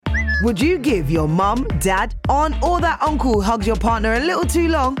Would you give your mum, dad, aunt or that uncle who hugs your partner a little too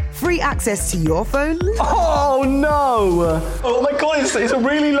long free access to your phone? Oh no! Oh my god, it's a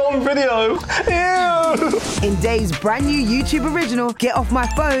really long video. Ew! In Dave's brand new YouTube original, Get Off My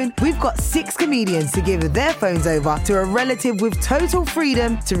Phone, we've got 6 comedians to give their phones over to a relative with total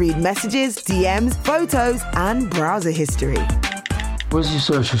freedom to read messages, DMs, photos and browser history. Where's your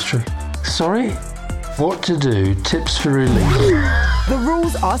search history? Sorry? What to do, tips for relief. The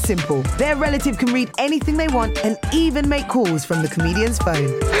rules are simple. Their relative can read anything they want and even make calls from the comedian's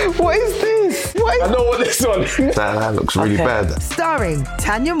phone. What is this? I know what this one is. That looks really bad. Starring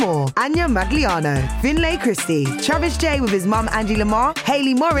Tanya Moore, Anya Magliano, Finlay Christie, Travis J with his mum Angie Lamar,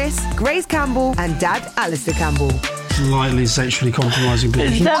 Hayley Morris, Grace Campbell and dad Alistair Campbell. Slightly sexually compromising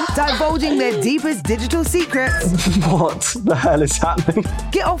people. Divulging their deepest digital secrets. What the hell is happening?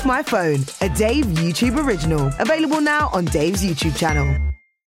 Get Off My Phone, a Dave YouTube original. Available now on Dave's YouTube channel.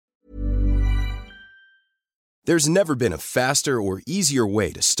 There's never been a faster or easier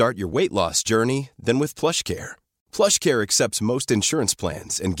way to start your weight loss journey than with PlushCare. PlushCare accepts most insurance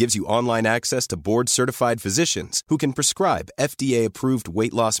plans and gives you online access to board-certified physicians who can prescribe FDA-approved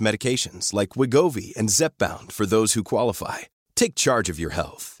weight loss medications like Wegovy and Zepbound for those who qualify. Take charge of your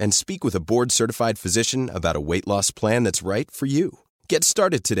health and speak with a board-certified physician about a weight loss plan that's right for you. Get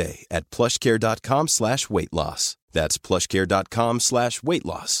started today at plushcare.com/weight loss. That's plushcare.com/weight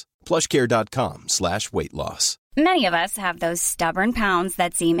loss. plushcare.com/weight loss. Many of us have those stubborn pounds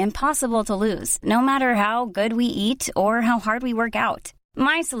that seem impossible to lose, no matter how good we eat or how hard we work out.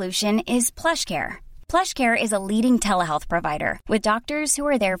 My solution is PlushCare. PlushCare is a leading telehealth provider with doctors who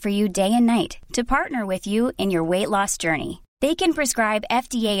are there for you day and night to partner with you in your weight loss journey. They can prescribe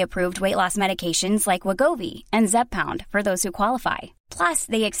FDA-approved weight loss medications like Wegovy and Zepbound for those who qualify. Plus,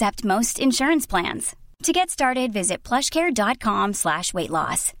 they accept most insurance plans. To get started, visit plushcare.com/weight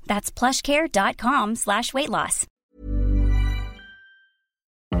loss. That's plushcare.com/weight loss.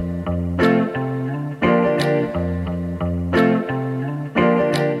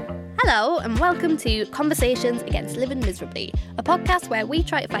 Hello and welcome to Conversations Against Living Miserably, a podcast where we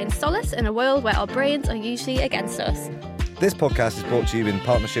try to find solace in a world where our brains are usually against us. This podcast is brought to you in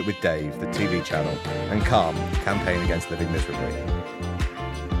partnership with Dave, the TV channel, and Calm, the campaign against living miserably.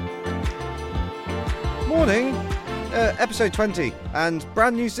 Morning, episode 20, and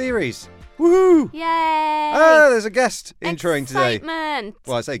brand new series. Woohoo! Yay! Oh, there's a guest introing today. Excitement!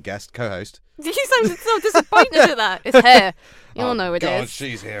 Well, I say guest, co-host. You sounded so disappointed at that. It's her. You all know it God, is.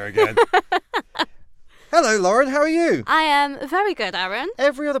 she's here again. Hello, Lauren, how are you? I am very good, Aaron.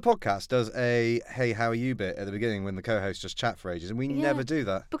 Every other podcast does a hey, how are you bit at the beginning when the co-hosts just chat for ages, and we never do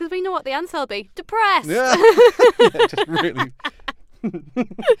that. Because we know what the answer will be. Depressed! Yeah, just really...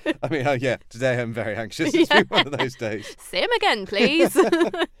 I mean, today I'm very anxious. It's been one of those days. Same again, please.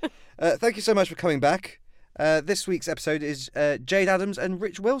 Thank you so much for coming back. This week's episode is Jade Adams and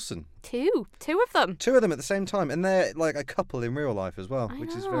Rich Wilson. Two of them. Two of them at the same time, and they're like a couple in real life as well,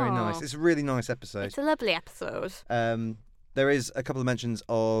 which is very nice. It's a really nice episode. It's a lovely episode. There is a couple of mentions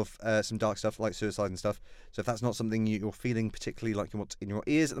of some dark stuff like suicide and stuff. So if that's not something you're feeling particularly like you want in your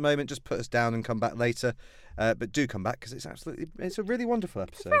ears at the moment, just put us down and come back later. But do come back because it's a really wonderful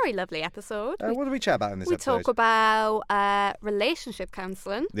episode. It's a very lovely episode. What do we chat about in this episode? We talk about relationship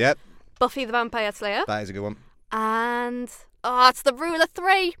counselling. Yep. Buffy the Vampire Slayer. That is a good one. And it's the rule of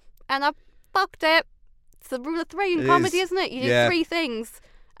 3, and I fucked it. It's the rule of 3 in comedy, isn't it? You do 3 things,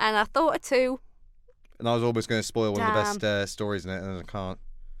 and I thought of 2. And I was almost going to spoil one of the best stories in it, and I can't.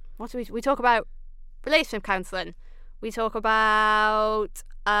 What do we talk about? Relationship counselling. We talk about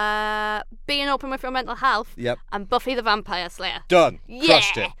being open with your mental health. Yep. And Buffy the Vampire Slayer. Done. Yeah.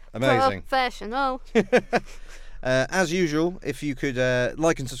 Crushed it. Amazing. Professional. As usual, if you could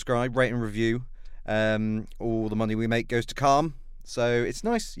like and subscribe, rate and review, all the money we make goes to Calm. So it's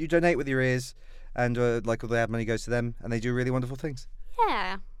nice. You donate with your ears, and all the ad money goes to them, and they do really wonderful things.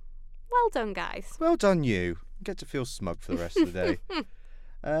 Yeah. Well done, guys. Well done, you. Get to feel smug for the rest of the day.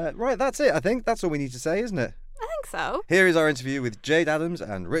 Right, that's it, I think. That's all we need to say, isn't it? I think so. Here is our interview with Jade Adams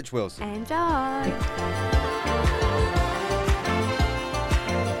and Rich Wilson. Enjoy.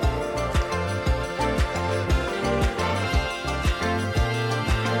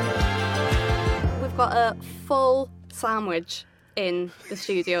 We've got a full sandwich in the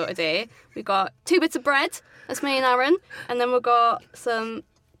studio today. We've got 2 bits of bread, that's me and Aaron, and then we've got some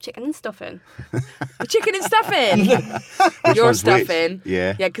chicken and stuffing. Chicken and stuffing? You're stuffing? Which?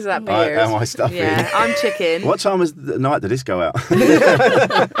 Yeah. Yeah, because of that beard. Am I stuffing? Yeah, I'm chicken. What time of the night did this go out?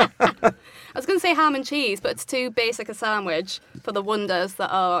 I was going to to say ham and cheese, but it's too basic a sandwich for the wonders that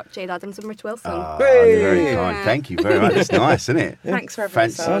are Jade Adams and Rich Wilson. You're very kind. Thank you very much. It's nice, isn't it? Thanks for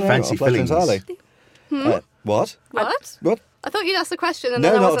everything. Fancy fillings. What? What? I thought you'd asked the question and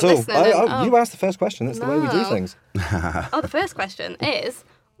No, then I not wasn't at all. listening. You asked the first question. That's the way we do No. things. The first question is,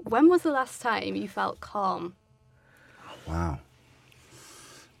 when was the last time you felt calm? Wow.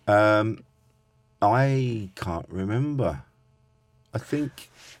 I can't remember. I think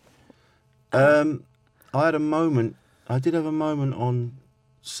I had a moment. I did have a moment on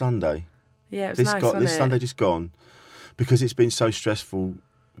Sunday. Yeah, it was nice, wasn't This it? Sunday just gone, because it's been so stressful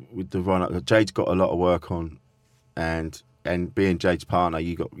with the run up. Jade's got a lot of work on, and being Jade's partner,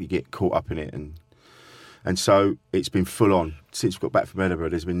 you get caught up in it, and so it's been full on since we got back from Edinburgh.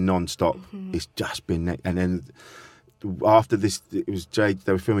 There's been non-stop. It's just been, and then after this, it was Jade.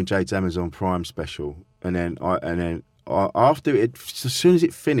 They were filming Jade's Amazon Prime special, and then after it, as soon as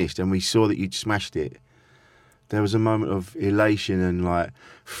it finished, and we saw that you'd smashed it, there was a moment of elation and like,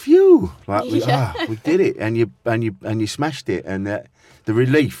 phew, like we did it, and you smashed it, and the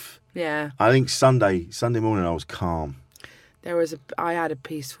relief. Yeah. I think Sunday morning I was calm. I had a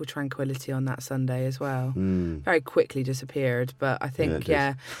peaceful tranquility on that Sunday as well. Very quickly disappeared, but I think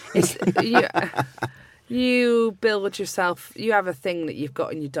it's you build yourself. You have a thing that you've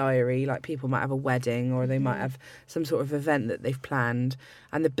got in your diary. Like people might have a wedding, or they might have some sort of event that they've planned,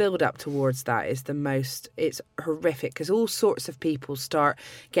 and the build up towards that is the most. It's horrific because all sorts of people start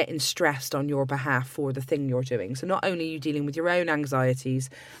getting stressed on your behalf for the thing you're doing. So not only are you dealing with your own anxieties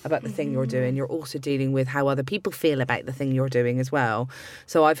about the thing you're doing, you're also dealing with how other people feel about the thing you're doing as well.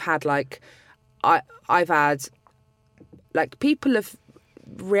 So I've had people have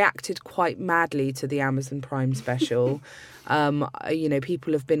reacted quite madly to the Amazon Prime special.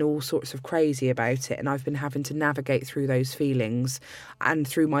 People have been all sorts of crazy about it, and I've been having to navigate through those feelings and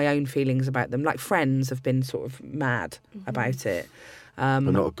through my own feelings about them. Like friends have been sort of mad about it. But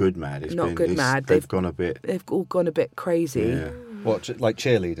not a good mad. They've gone a bit. They've all gone a bit crazy. Yeah. What, like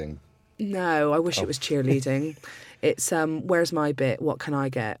cheerleading? No, I wish it was cheerleading. It's where's my bit? What can I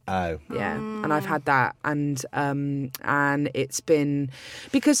get? Oh, yeah, and I've had that, and it's been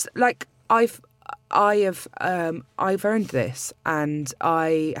because like I've earned this, and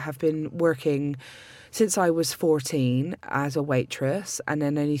I have been working since I was 14 as a waitress, and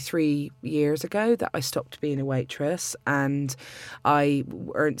then only 3 years ago that I stopped being a waitress, and I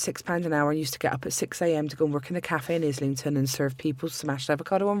earned £6 an hour and used to get up at 6 a.m. to go and work in a cafe in Islington and serve people smashed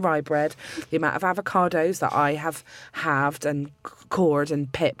avocado on rye bread. The amount of avocados that I have halved and cored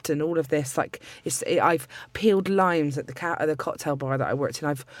and pipped and all of this, I've peeled limes at the cocktail bar that I worked in.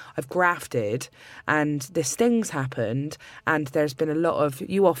 I've grafted, and this thing's happened, and there's been a lot of.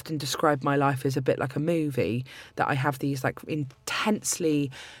 You often describe my life as a bit like a movie, that I have these like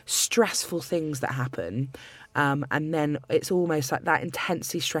intensely stressful things that happen, and then it's almost like that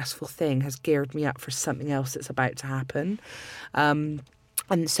intensely stressful thing has geared me up for something else that's about to happen, and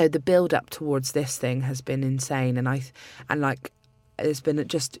so the build up towards this thing has been insane, and there's been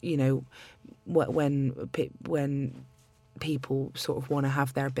just when people sort of want to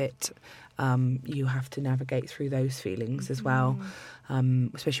have their bit, you have to navigate through those feelings as well,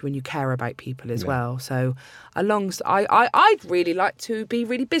 especially when you care about people as well. So I'd really like to be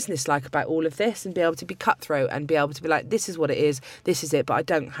really businesslike about all of this and be able to be cutthroat and be able to be like, this is what it is, this is it, but I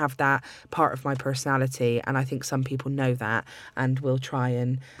don't have that part of my personality, and I think some people know that and will try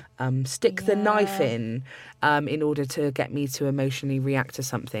and stick the knife in order to get me to emotionally react to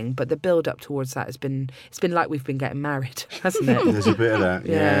something. But the build up towards that it's been like we've been getting married, hasn't it? There's a bit of that.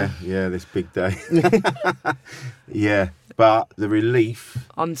 Yeah, this big day. Yeah, but the relief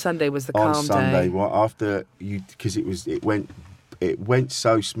on Sunday was the calm on Sunday. day. Well, after because it went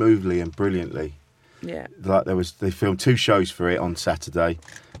so smoothly and brilliantly. Yeah, like they filmed 2 shows for it on Saturday.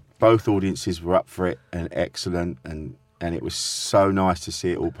 Both audiences were up for it and excellent, and it was so nice to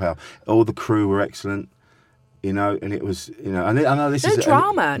see it all pay off. All the crew were excellent, and it was, and I know this is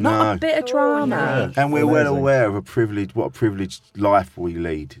drama, not a bit of drama. And we're well aware of what a privileged life we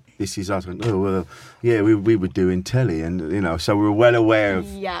lead. This is us going, we were doing telly, and so we're well aware of.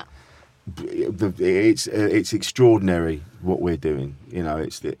 Yeah. It's extraordinary what we're doing,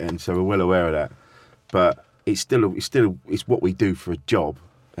 and so we're well aware of that. But it's what we do for a job,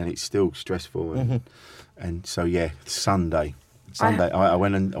 and it's still stressful, and so Sunday, I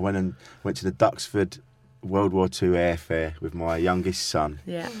went to the Duxford World War II airfair with my youngest son.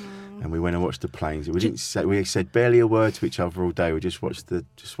 Yeah. And we went and watched the planes. We said barely a word to each other all day. We just watched the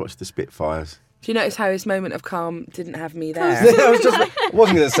Spitfires. Do you notice how his moment of calm didn't have me there? I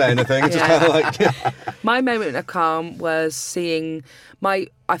wasn't going to say anything. Just kind of like... My moment of calm was seeing I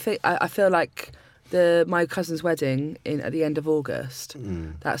feel like my cousin's wedding at the end of August,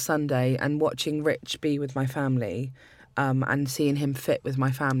 that Sunday, and watching Rich be with my family, and seeing him fit with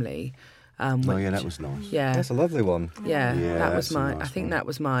my family. Yeah, that was nice. Yeah, That's a lovely one. Yeah, that was mine. Nice I think one. that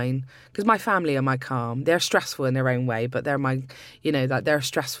was mine because my family are my calm. They're stressful in their own way, but they're my, that they're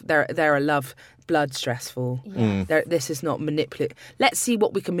stressful. They're a love blood stressful. This is not manipulate. Let's see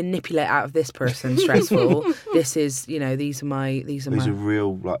what we can manipulate out of this person. Stressful. This is, these are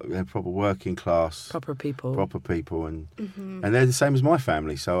real, like, they're proper working class, proper people, and they're the same as my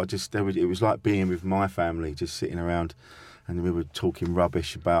family. So it was like being with my family, just sitting around. And we were talking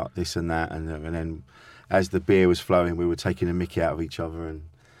rubbish about this and that, and then as the beer was flowing, we were taking a mickey out of each other, and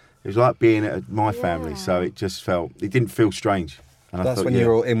it was like being at my family. So it didn't feel strange. And That's when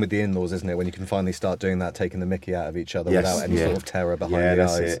you're all in with the in-laws, isn't it? When you can finally start doing that, taking the mickey out of each other without any sort of terror behind the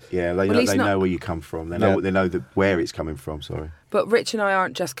eyes. It. Yeah, they know where you come from. They know where it's coming from. Sorry. But Rich and I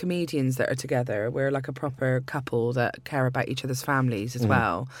aren't just comedians that are together. We're like a proper couple that care about each other's families as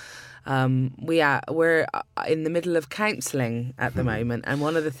well. We're in the middle of counselling at the moment, and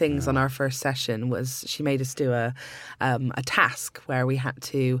one of the things on our first session was she made us do a task where we had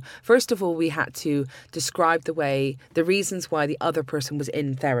to describe the reasons why the other person was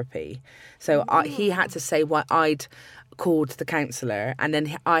in therapy. So he had to say why I'd called the counsellor, and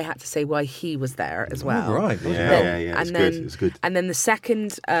then I had to say why he was there as well. Oh, right. Yeah. It's good. And then the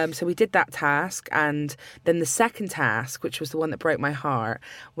second, so we did that task, and then the second task, which was the one that broke my heart,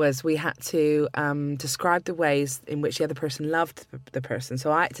 was we had to describe the ways in which the other person loved the person.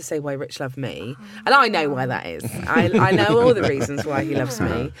 So I had to say why Rich loved me, and I know why that is. I know all the reasons why he loves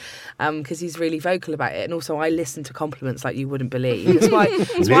me, because he's really vocal about it, and also I listen to compliments like you wouldn't believe. That's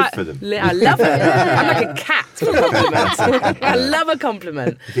why for them. I love it. I'm like a cat for compliments. I love a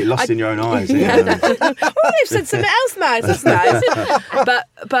compliment. You get lost in your own eyes. They've said something else nice. That's nice.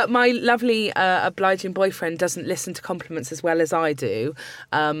 But my lovely obliging boyfriend doesn't listen to compliments as well as I do,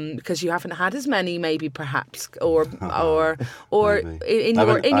 because you haven't had as many, maybe, perhaps, or in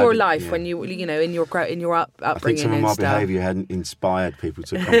your life when you in your upbringing. I think some of my behaviour hadn't inspired people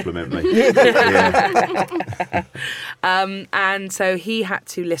to compliment me. And so he had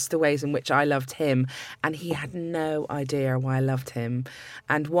to list the ways in which I loved him, and he had no idea why I loved him.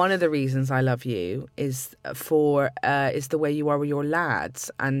 And one of the reasons I love you is the way you are with your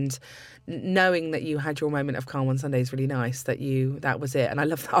lads, and knowing that you had your moment of calm on Sunday is really nice. That was it, and I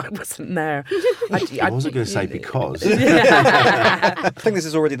love that I wasn't there. I wasn't going to say because. I think this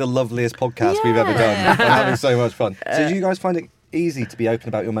is already the loveliest podcast we've ever done. I'm having so much fun. So do you guys find it easy to be open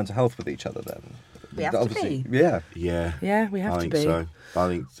about your mental health with each other then? We have to be. Yeah. Yeah, we have to be. So. I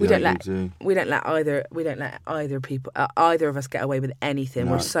think we don't let either people either of us get away with anything.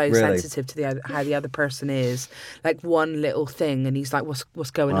 No, we're so really sensitive to how the other person is. Like one little thing, and he's like,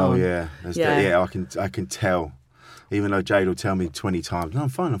 "What's going on?" Oh yeah, I can tell. Even though Jade will tell me 20 times, no, I'm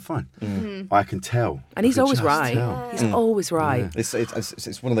fine. I can tell. And he's always right. He's always right. Yeah.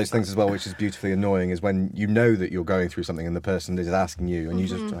 It's one of those things as well, which is beautifully annoying, is when you know that you're going through something and the person is asking you, and you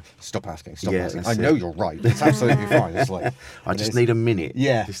just stop asking. I know you're right. It's absolutely fine. It's like I just need a minute,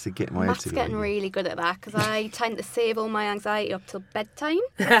 just to get my head together. Matt's getting really good at that, because I tend to save all my anxiety up till bedtime.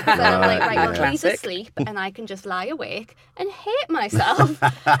 So I'm like, he's asleep, and I can just lie awake and hate myself.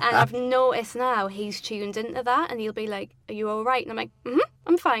 And I've noticed now he's tuned into that, and he'll be like, "Are you all right?" And I'm like,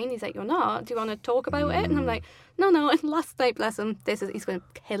 I'm fine. He's like, "You're not. Do you want to talk about it?" And I'm like, No. And last night, bless him, he's going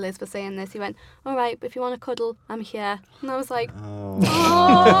to kill us for saying this. He went, "All right, but if you want to cuddle, I'm here." And I was like, oh.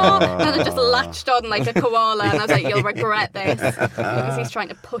 And I just latched on like a koala, and I was like, "You'll regret this," because he's trying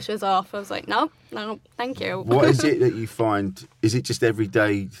to push us off. I was like, no, thank you. What is it that you find? Is it just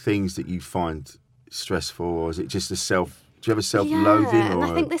everyday things that you find stressful, or is it just do you have a self-loathing? Yeah, and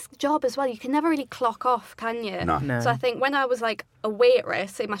I think this job as well, you can never really clock off, can you? No. So I think when I was like a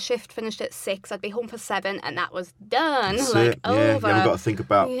waitress, say my shift finished at 6, I'd be home for 7, and that was done. That's like it. over. Yeah, you haven't got to think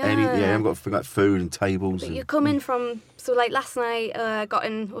about anything. Yeah, you haven't got to think about food and tables. But you come in from, so like last night, I got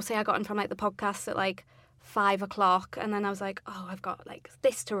in from like the podcast at like 5 o'clock, and then I was like, oh, I've got like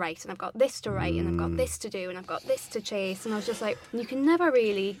this to write, and I've got this to write, and I've got this to do, and I've got this to chase, and I was just like, you can never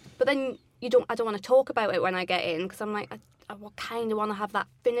really, but then I don't want to talk about it when I get in, because I'm like, I kind of want to have that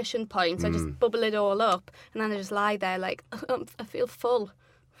finishing point, so I just bubble it all up, and then I just lie there like, I feel full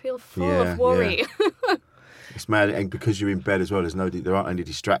of worry. Yeah. It's mad, and because you're in bed as well, there aren't any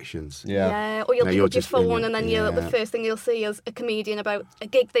distractions. Yeah, or you'll pick up your phone and then the first thing you'll see is a comedian about a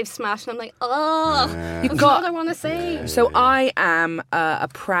gig they've smashed, and I'm like, that's what I want to see. So I am a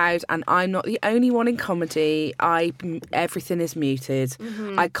proud, and I'm not the only one in comedy. Everything is muted.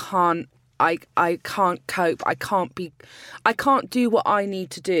 I can't cope. I can't do what I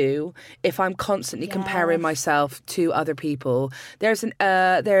need to do if I'm constantly comparing myself to other people. There's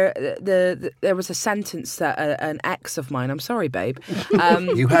there was a sentence that an ex of mine. I'm sorry, babe.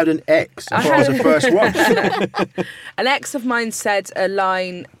 You had an ex. I thought I was the first one. An ex of mine said a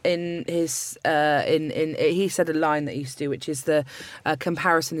line in his he said a line that he used to do, which is the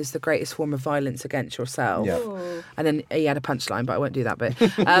comparison is the greatest form of violence against yourself. Yeah. And then he had a punchline, but I won't do that bit.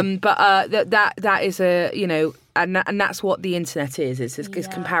 That is a, you know, and that's what the internet is. It's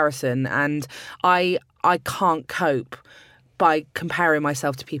comparison, and I can't cope by comparing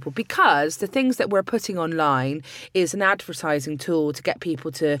myself to people, because the things that we're putting online is an advertising tool to get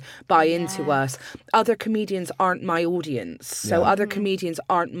people to buy into us. Other comedians aren't my audience. So other comedians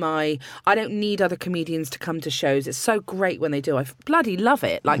aren't I don't need other comedians to come to shows. It's so great when they do. I bloody love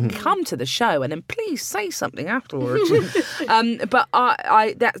it. Like, come to the show and then please say something afterwards. But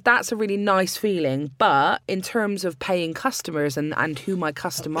that's a really nice feeling. But in terms of paying customers and who my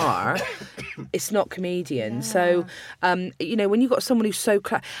customer are, it's not comedians. So, you know, when you've got someone who's so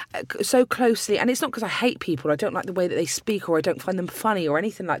closely, and it's not because I hate people, I don't like the way that they speak, or I don't find them funny or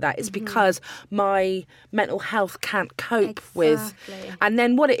anything like that. It's because my mental health can't cope with. And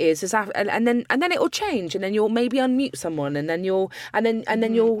then what it is and then it will change, and then you'll maybe unmute someone, and then you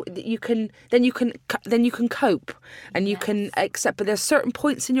can cope, and you can accept. But there's certain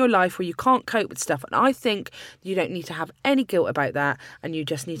points in your life where you can't cope with stuff, and I think you don't need to have any guilt about that, and you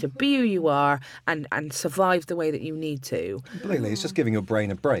just need to be who you are and survive the way that you need to. Completely. It's just giving your brain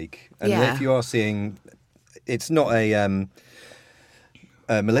a break. And if you are seeing, it's not a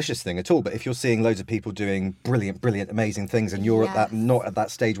malicious thing at all, but if you're seeing loads of people doing brilliant, amazing things, and you're not at that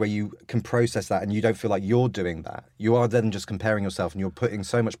stage where you can process that and you don't feel like you're doing that, you are then just comparing yourself, and you're putting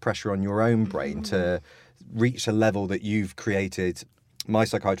so much pressure on your own brain to reach a level that you've created. My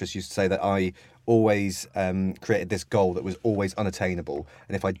psychiatrist used to say that I always created this goal that was always unattainable,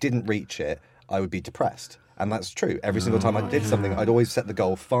 and if I didn't reach it, I would be depressed. And that's true. Every single time I did something, I'd always set the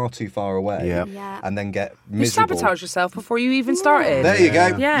goal far too far away and then get miserable. You sabotage yourself before you even started. There you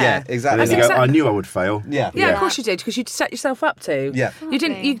go. Yeah, exactly. And then you go, I knew I would fail. Yeah, of course you did, because you set yourself up to. Yeah. You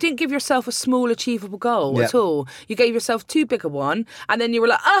didn't give yourself a small achievable goal at all. You gave yourself too big a one, and then you were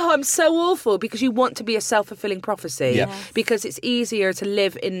like, oh, I'm so awful, because you want to be a self-fulfilling prophecy. Yeah. Because it's easier to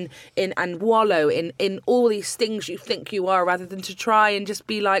live in and wallow in all these things you think you are, rather than to try and just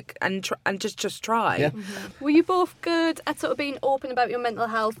be like and just try. Yeah. Were you both good at sort of being open about your mental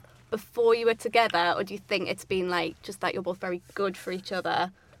health before you were together, or do you think it's been like just that you're both very good for each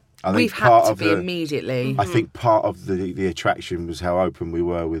other? We've had to be immediately. I think part of the attraction was how open we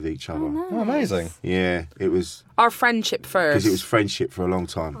were with each other. Oh, amazing. Yeah, it was our friendship first. Because it was friendship for a long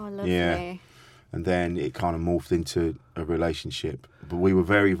time. Oh, lovely. Yeah. And then it kind of morphed into a relationship. But we were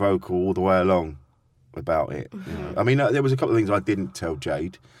very vocal all the way along about it. You know? I mean, there was a couple of things I didn't tell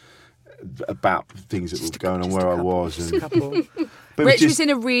Jade about things that were going on where I was. Just a couple. But Rich was in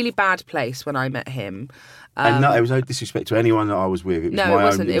a really bad place when I met him. And no, it was no disrespect to anyone that I was with. It was my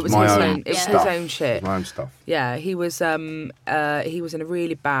wasn't. own. It was my his own own. It was stuff. his own shit. It was my own stuff. Yeah, he was in a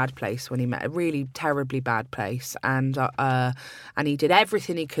really bad place when he met, a really terribly bad place, and he did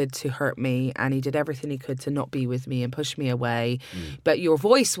everything he could to hurt me, and he did everything he could to not be with me and push me away. But your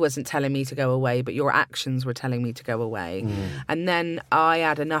voice wasn't telling me to go away, but your actions were telling me to go away. And then I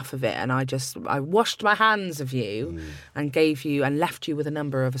had enough of it, and I washed my hands of you and gave you and left you with a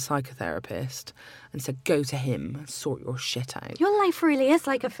number of a psychotherapist. And said, go to him and sort your shit out. Your life really is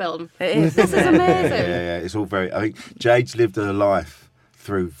like a film. It is. This is amazing. Yeah. It's all very. I think Jade's lived her life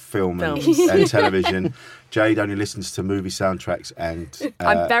through film and television. Jade only listens to movie soundtracks and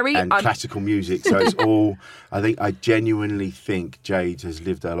classical music. So it's all. I genuinely think Jade has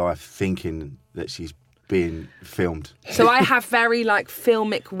lived her life thinking that she's being filmed. So I have very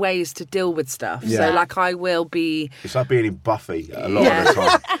filmic ways to deal with stuff. Yeah. So I will be. It's like being in Buffy a lot of the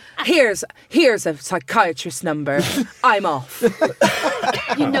time. Here's a psychiatrist number. I'm off.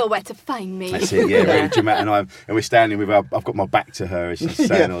 You know where to find me. That's it. Yeah, really dramatic. And we're standing with I've got my back to her as she's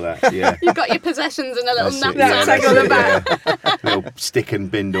saying all that. Yeah. You've got your possessions in a little knapsack on the back. Little stick and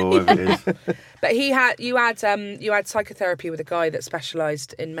bindle, whatever it is. But you had psychotherapy with a guy that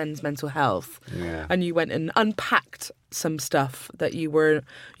specialised in men's mental health, and you went and unpacked some stuff that you were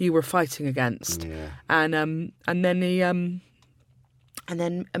fighting against, and then and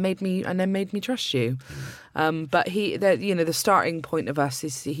then made me trust you. But the starting point of us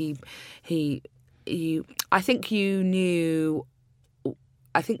is I think you knew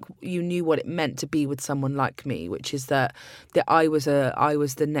what it meant to be with someone like me, which is that I was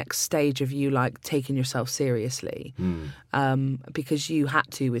the next stage of you, like, taking yourself seriously, because you had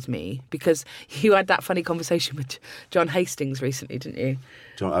to with me, because you had that funny conversation with John Hastings recently, didn't you?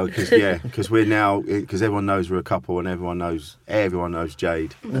 Because we're now, because everyone knows we're a couple, and everyone knows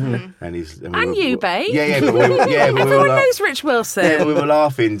Jade, and you, babe. But everyone knows Rich Wilson. Yeah, we were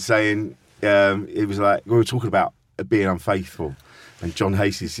laughing, saying it was like we were talking about being unfaithful. And John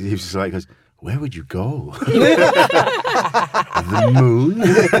Hastings, he was just like, goes, where would you go? The moon?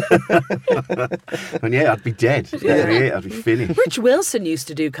 And I'd be dead. I'd be finished. Rich Wilson used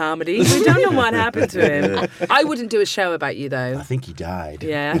to do comedy. We don't know what happened to him. I wouldn't do a show about you, though. I think he died.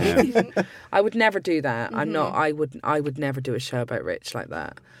 Yeah. I would never do that. I would never do a show about Rich like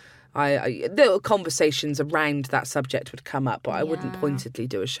that. The conversations around that subject would come up, but I wouldn't pointedly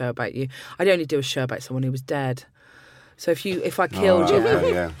do a show about you. I'd only do a show about someone who was dead. So if I killed you...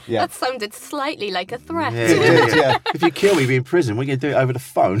 That sounded slightly like a threat. Yeah. If you kill me, be in prison. We're going to do it over the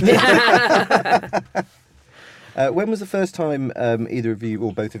phone. When was the first time either of you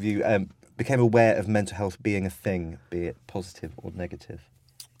or both of you became aware of mental health being a thing, be it positive or negative?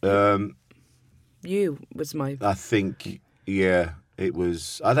 You was my... I think, it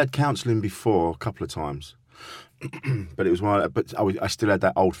was... I'd had counselling before a couple of times. But it was I still had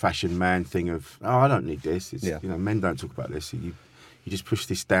that old-fashioned man thing of, I don't need this. Men don't talk about this. You just push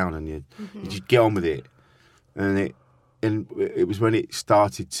this down and you just get on with it. And it was when it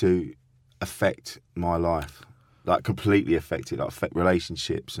started to affect my life, like completely affect it, like affect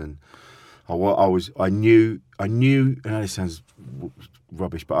relationships. And I knew. I know this sounds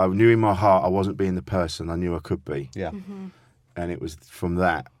rubbish, but I knew in my heart I wasn't being the person I knew I could be. Yeah. And it was from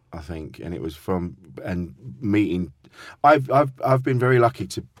that, I think, and it was from meeting. I've been very lucky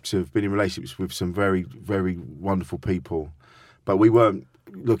to have been in relationships with some very, very wonderful people, but we weren't,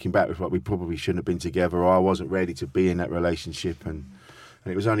 looking back, we probably shouldn't have been together, or I wasn't ready to be in that relationship, and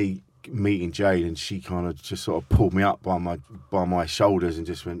it was only meeting Jade, and she kind of just sort of pulled me up by my shoulders and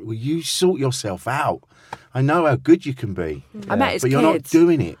just went, "Well, you sort yourself out. I know how good you can be, I met his but kids. You're not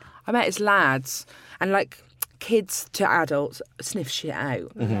doing it." I met his lads, and like, kids to adults sniff shit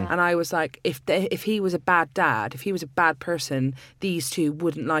out, and I was like, if he was a bad dad, if he was a bad person, these two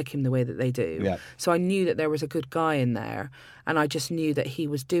wouldn't like him the way that they do. Yeah. So I knew that there was a good guy in there, and I just knew that he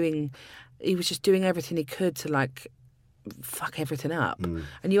was just doing everything he could to, like, fuck everything up.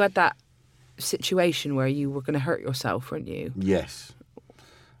 And you had that situation where you were going to hurt yourself, weren't you? Yes.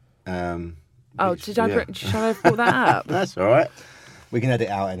 Should I brought that up? That's all right. We can edit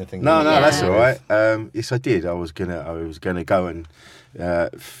out anything. No, that's all right. Yes, I did. I was gonna go and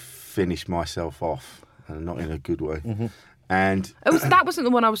finish myself off, and not in a good way. And that wasn't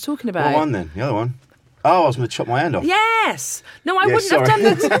the one I was talking about. What one then? The other one? Oh, I was going to chop my hand off. Yes. No, I wouldn't have done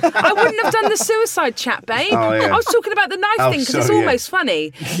the. I wouldn't have done the suicide chat, babe. Oh, yeah. I was talking about the knife thing because it's almost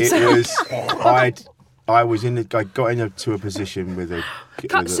funny. I was I got into a position with a...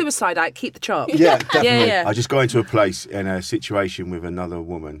 Cut the suicide out, keep the chop. Yeah, definitely. Yeah. I just got into a place in a situation with another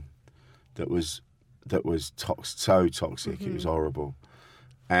woman that was so toxic. It was horrible.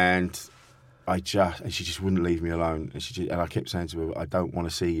 And she just wouldn't leave me alone. And I kept saying to her, "I don't want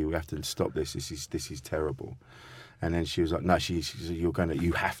to see you. We have to stop this. This is terrible." And then she was like, "No, she said, you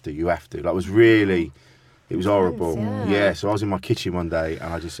have to. Like, it was really... It was horrible. Yeah. So I was in my kitchen one day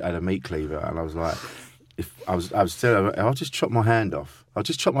and I just had a meat cleaver and I was like, I'll just chop my hand off. I'll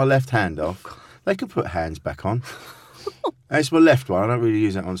just chop my left hand off. They could put hands back on. And it's my left one. I don't really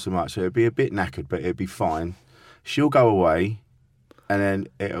use that one so much. So it'd be a bit knackered, but it'd be fine. She'll go away and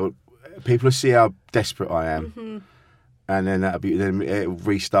then people will see how desperate I am. And then it'll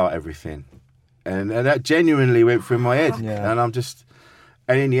restart everything. And that genuinely went through my head. Yeah.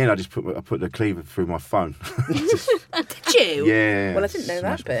 And in the end, I put the cleaver through my phone. Did you? Yeah. Well, I didn't know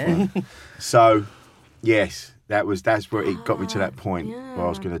that bit. So, yes, that's where it got me to that point where I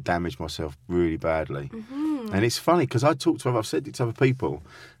was going to damage myself really badly. And it's funny because I've said it to other people.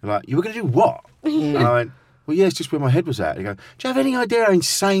 They're like, "You were going to do what?" And I went, "Well, yeah, it's just where my head was at." They go, "Do you have any idea how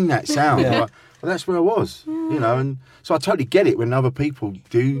insane that sounds?" I'm like, "Well, that's where I was, And so I totally get it when other people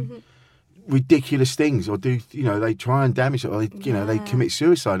do ridiculous things or do, they try and damage it or they commit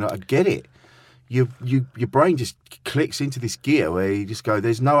suicide. I get it. Your brain just clicks into this gear where you just go,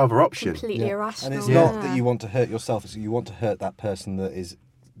 there's no other option. Completely irrational. And it's not that you want to hurt yourself, it's that you want to hurt that person that is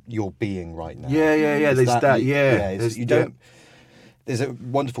your being right now. Yeah. There's that. You don't. There's a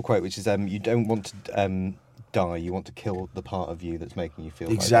wonderful quote which is, you don't want to die. You want to kill the part of you that's making you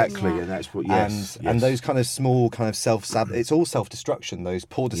feel exactly, like this. and that's what. And those kind of small kind of it's all self-destruction. Those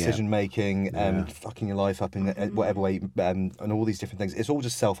poor decision making, fucking your life up in whatever way, and all these different things. It's all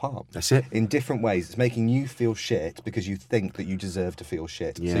just self-harm. That's it. In different ways, it's making you feel shit because you think that you deserve to feel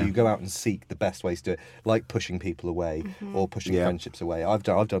shit. Yeah. So you go out and seek the best ways to do it, like pushing people away or pushing friendships away. I've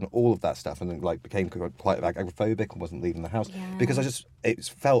done all of that stuff, and then like became quite agoraphobic and wasn't leaving the house because it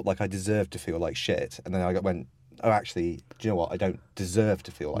felt like I deserved to feel like shit, and then I went, oh, actually, do you know what? I don't deserve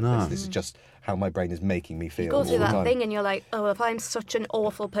to feel like this. This is just how my brain is making me feel. You go through all the that time. thing and you're like, oh, if I'm such an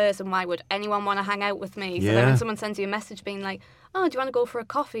awful person, why would anyone want to hang out with me? So then when someone sends you a message being like, oh, do you want to go for a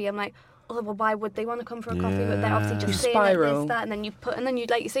coffee? I'm like, oh, well, why would they want to come for a coffee? But they're obviously just saying like this, that, and then you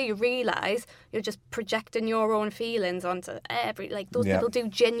like you say, you realise you're just projecting your own feelings onto those people do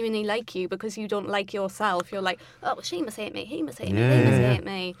genuinely like you because you don't like yourself. You're like, oh, well, she must hate me, he must hate me, they must hate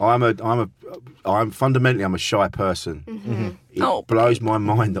me. I'm fundamentally I'm a shy person. It blows my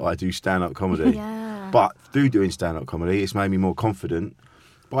mind that I do stand-up comedy. But through doing stand-up comedy, it's made me more confident.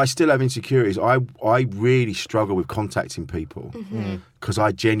 But I still have insecurities. I really struggle with contacting people because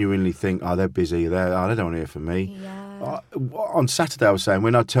I genuinely think, oh, they're busy. They don't want to hear from me. On Saturday, I was saying,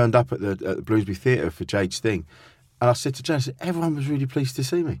 when I turned up at the Bloomsbury Theatre for Jade's thing, and I said to Jade, I said, everyone was really pleased to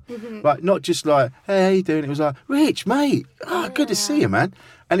see me. Like, not just like, hey, how you doing? It was like, Rich, mate, good to see you, man.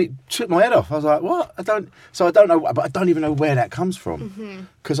 And it took my head off. I was like, what? I don't know, but I don't even know where that comes from.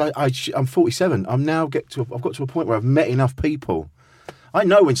 Because I'm 47. I've got to a point where I've met enough people. I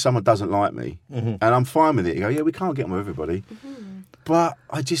know when someone doesn't like me, and I'm fine with it. You go, yeah, we can't get on with everybody. But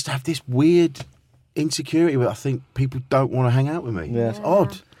I just have this weird insecurity where I think people don't want to hang out with me. Yeah. It's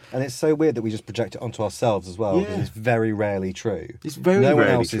odd. And it's so weird that we just project it onto ourselves as well, because it's very rarely true. It's very no rarely one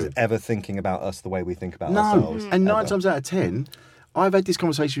else true. is ever thinking about us the way we think about ourselves. And 9 times out of 10, I've had this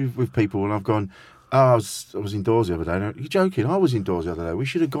conversation with people and I've gone, oh, I was indoors the other day. You're joking? I was indoors the other day. We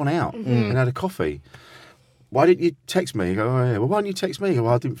should have gone out and had a coffee. Why didn't you text me? You go, oh, yeah. Well, why didn't you text me? You go,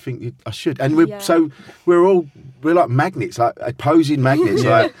 well, I didn't think I should. And we're like magnets, like opposing magnets.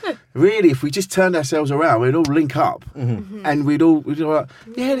 Like, really, if we just turned ourselves around, we'd all link up and we'd all like,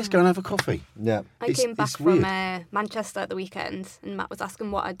 yeah, let's go and have a coffee. Yeah. I came back from Manchester at the weekend, and Matt was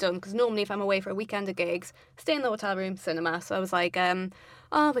asking what I'd done, because normally if I'm away for a weekend of gigs, stay in the hotel room, cinema. So I was like,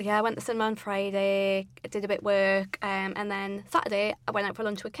 oh, but yeah, I went to cinema on Friday, I did a bit of work, and then Saturday I went out for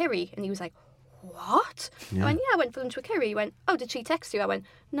lunch with Kerry, and he was like, what? I went, yeah, I went for lunch with Kerry. He went, oh, did she text you? I went,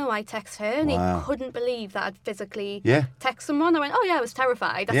 no, I text her. And he couldn't believe that I'd physically text someone. I went, oh, yeah, I was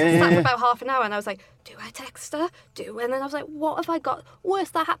terrified. I sat for about half an hour and I was like, do I text her? And then I was like, what have I got?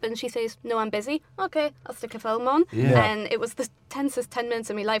 Worst that happens. She says, no, I'm busy. Okay, I'll stick a film on. And it was the tensest 10 minutes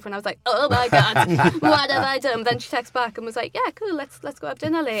of my life when I was like, oh my God, what have I done? Then she texts back and was like, yeah, cool, let's go have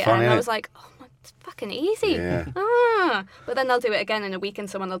dinner later. Funny, and I was like, oh my, it's fucking easy. But then I'll do it again in a week and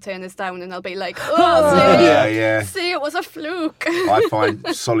someone will turn us down and I'll be like, oh, see, it was a fluke. I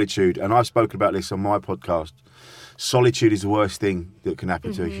find solitude, and I've spoken about this on my podcast, solitude is the worst thing that can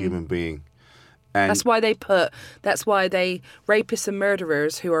happen to a human being. And that's why rapists and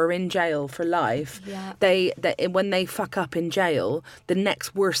murderers who are in jail for life, they when they fuck up in jail, the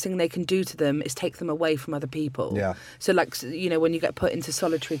next worst thing they can do to them is take them away from other people. So like, you know, when you get put into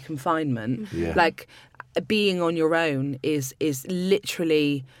solitary confinement, like being on your own is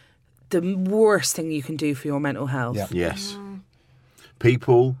literally the worst thing you can do for your mental health. Yes.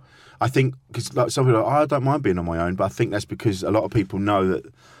 People, I think, because like some people are like, I don't mind being on my own, but I think that's because a lot of people know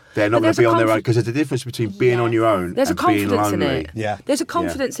that they're not going to be on their own, because there's a difference between being on your own and being lonely. There's a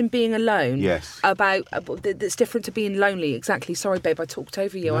confidence in being alone. Yes. That's different to being lonely. Exactly. Sorry, babe, I talked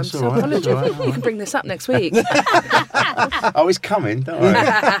over you. That's I'm so apologetic. right. You can bring this up next week. Oh, it's coming. Don't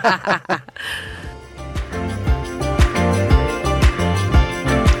worry.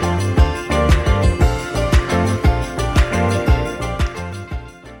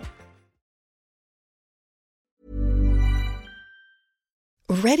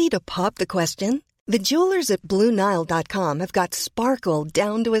 Ready to pop the question? The jewelers at BlueNile.com have got sparkle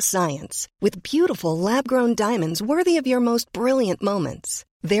down to a science with beautiful lab-grown diamonds worthy of your most brilliant moments.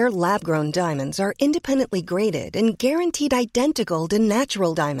 Their lab-grown diamonds are independently graded and guaranteed identical to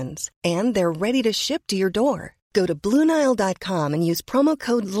natural diamonds, and they're ready to ship to your door. Go to BlueNile.com and use promo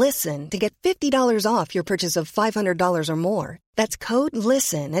code LISTEN to get $50 off your purchase of $500 or more. That's code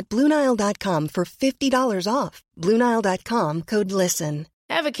LISTEN at BlueNile.com for $50 off. BlueNile.com, code LISTEN.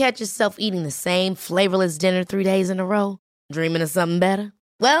 Ever catch yourself eating the same flavorless dinner 3 days in a row? Dreaming of something better?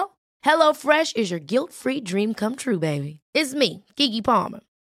 Well, HelloFresh is your guilt-free dream come true, baby. It's me, Keke Palmer.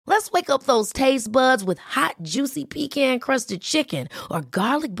 Let's wake up those taste buds with hot, juicy pecan-crusted chicken or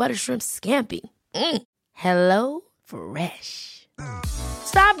garlic butter shrimp scampi. Hello Fresh.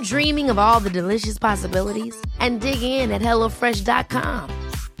 Stop dreaming of all the delicious possibilities and dig in at HelloFresh.com.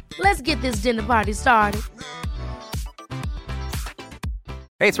 Let's get this dinner party started.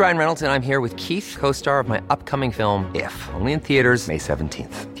 Hey, it's Ryan Reynolds, and I'm here with Keith, co-star of my upcoming film, If, only in theaters May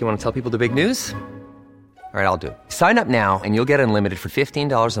 17th. Do you want to tell people the big news? All right, I'll do it. Sign up now and you'll get unlimited for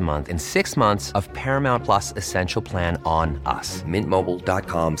 $15 a month and 6 months of Paramount Plus Essential Plan on us.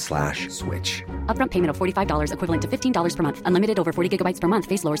 MintMobile.com/switch. Upfront payment of $45 equivalent to $15 per month. Unlimited over 40 gigabytes per month.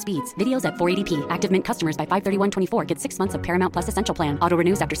 Face lower speeds. Videos at 480p. Active Mint customers by 531.24 get 6 months of Paramount Plus Essential Plan. Auto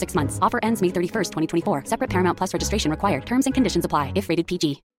renews after 6 months. Offer ends May 31st, 2024. Separate Paramount Plus registration required. Terms and conditions apply if rated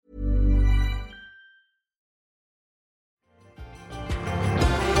PG.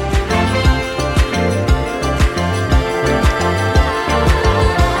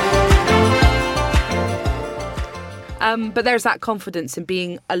 But there's that confidence in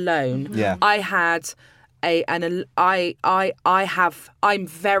being alone. Yeah. I had I'm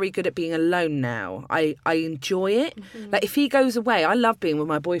very good at being alone now. I enjoy it. Like if he goes away, I love being with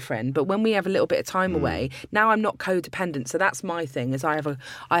my boyfriend, but when we have a little bit of time away, now I'm not codependent. So that's my thing. Is I'm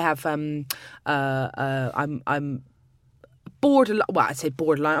borderline. Well, I say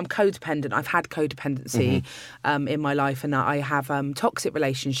borderline. I'm codependent. I've had codependency in my life, and I have toxic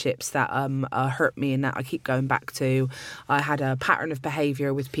relationships that hurt me, and that I keep going back to. I had a pattern of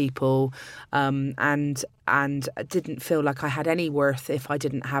behaviour with people, and didn't feel like I had any worth if I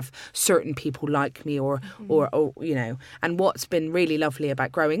didn't have certain people like me, or you know. And what's been really lovely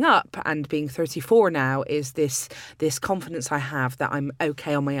about growing up and being 34 now is this confidence I have that I'm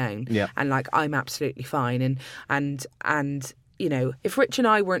okay on my own, and like I'm absolutely fine, and you know, if Rich and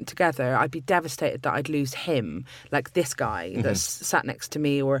I weren't together, I'd be devastated that I'd lose him, like this guy that's sat next to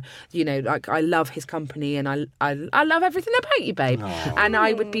me, or, you know, like I love his company and I love everything about you, babe. Aww. And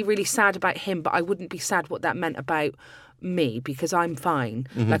I would be really sad about him, but I wouldn't be sad what that meant about me, because I'm fine.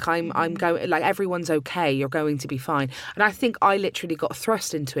 Like I'm going, like everyone's okay, you're going to be fine. And I think I literally got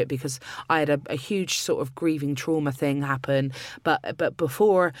thrust into it because I had a huge sort of grieving trauma thing happen. But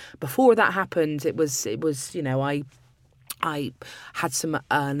before that happened, it was, you know, I had some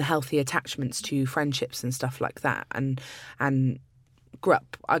unhealthy attachments to friendships and stuff like that, and I grew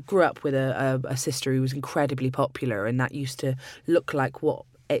up with a sister who was incredibly popular, and that used to look like what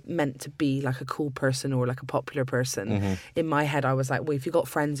it meant to be like a cool person or like a popular person. In my head, I was like, well, if you've got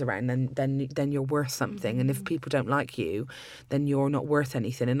friends around, then you're worth something, and if people don't like you, then you're not worth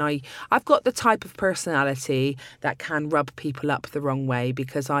anything. And I've got the type of personality that can rub people up the wrong way,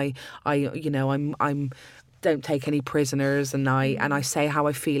 because I'm don't take any prisoners, and I say how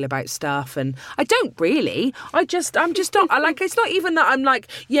I feel about stuff, and I don't really. I'm just not. I like. It's not even that I'm like,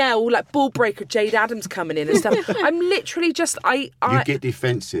 yeah, or like ball breaker Jade Adams coming in and stuff. I'm literally just you get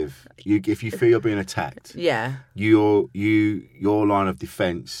defensive. If you feel you're being attacked. Yeah. Your line of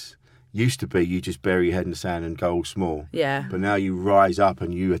defence used to be you just bury your head in the sand and go all small. Yeah. But now you rise up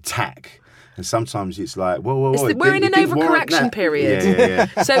and you attack. And sometimes it's like, whoa. We're in an overcorrection period. Yeah.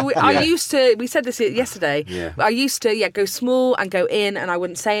 So we said this yesterday. Yeah. I used to go small and go in, and I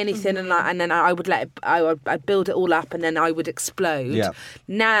wouldn't say anything, and then I would I'd build it all up, and then I would explode. Yeah.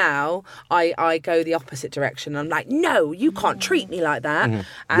 Now I go the opposite direction. I'm like, no, you can't treat me like that.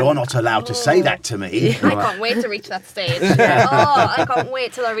 You're not allowed to say that to me. I can't wait to reach that stage. I can't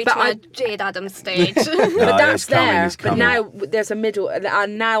wait till I reach my Jade Adams stage. But that's there. But now there's a middle,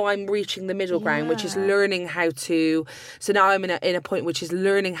 and now I'm reaching the middle ground, which is learning how to. So now I'm in a point which is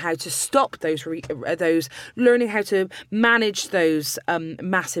learning how to stop those, learning how to manage those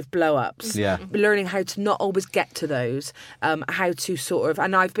massive blow-ups. Yeah. Learning how to not always get to those. How to sort of,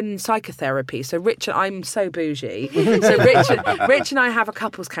 and I've been in psychotherapy. So I'm so bougie. So Rich and I have a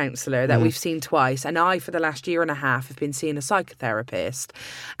couples counsellor that we've seen twice, and I for the last year and a half have been seeing a psychotherapist.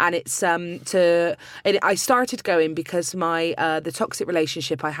 And it's I started going because the toxic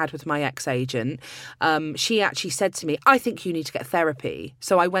relationship I had with my ex-agent. She actually said to me, I think you need to get therapy.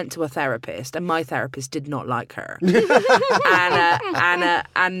 So I went to a therapist, and my therapist did not like her.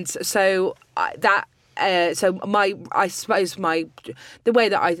 and so that. So I suppose the way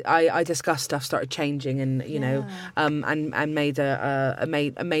that I discuss stuff started changing, and you know, and made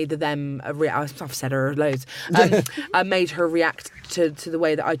them. I've said her loads. I made her react to the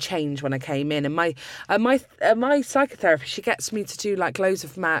way that I changed when I came in, and my psychotherapist, she gets me to do like loads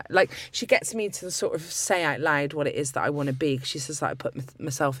of she gets me to sort of say out loud what it is that I want to be. She says that I put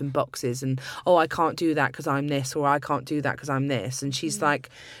myself in boxes, and I can't do that because I'm this, or I can't do that because I'm this, and she's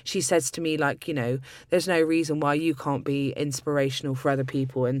like, she says to me like, you know, there's no reason why you can't be inspirational for other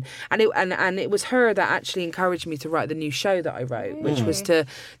people. And it was her that actually encouraged me to write the new show that I wrote, which was to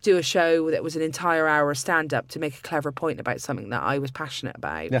do a show that was an entire hour stand-up to make a clever point about something that I was passionate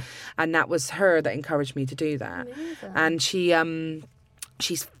about. Yeah. And that was her that encouraged me to do that. Amazing. And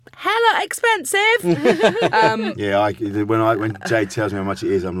she's hella expensive. When Jade tells me how much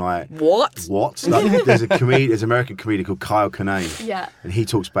it is, I'm like, what? Like, there's an American comedian called Kyle Kinane, yeah, and he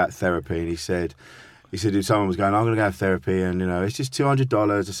talks about therapy, and he said if someone was going, I'm going to go have therapy, and it's just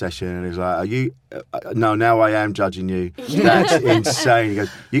 $200 a session, and he was like, are you? No, now I am judging you. That's insane. He goes,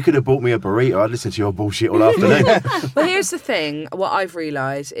 you could have bought me a burrito. I'd listen to your bullshit all afternoon. Well, here's the thing. What I've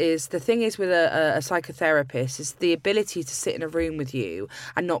realised is with a psychotherapist is the ability to sit in a room with you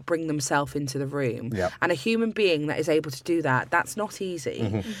and not bring themselves into the room. Yep. And a human being that is able to do that, that's not easy.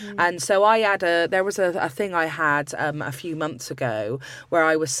 Mm-hmm. And so there was a thing I had a few months ago where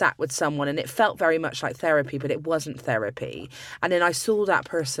I was sat with someone and it felt very much like therapy, but it wasn't therapy. And then I saw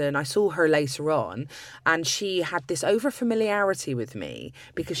her later on, and she had this over familiarity with me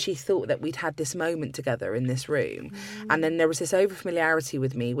because she thought that we'd had this moment together in this room. And then there was this over familiarity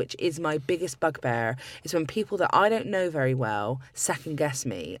with me, which is my biggest bugbear, is when people that I don't know very well second guess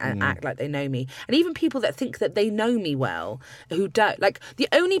me and act like they know me. And even people that think that they know me well, who don't. Like, the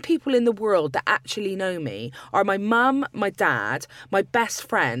only people in the world that actually know me are my mum, my dad, my best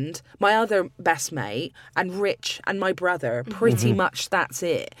friend, my other best mate, and Rich and my brother. Pretty much that's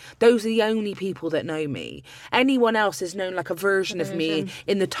it. Those are the only people that know me. Anyone else has known like a version of me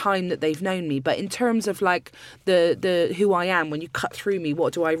in the time that they've known me. But in terms of like the who I am, when you cut through me,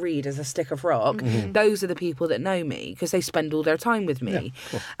 what do I read as a stick of rock? Those are the people that know me because they spend all their time with me. Yeah,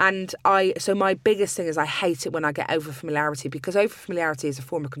 cool. And so my biggest thing is I hate it when I get over familiarity, because over familiarity is a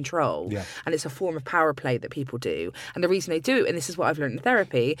form of control and it's a form of power play that people do. And the reason they do it, and this is what I've learned in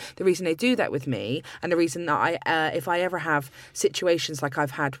therapy, the reason they do that with me, and the reason that if I ever have situations like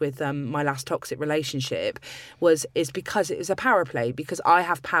I've had with my last toxic relationship is because it was a power play, because I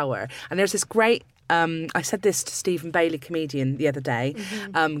have power. And there's this great I said this to Stephen Bailey, comedian, the other day,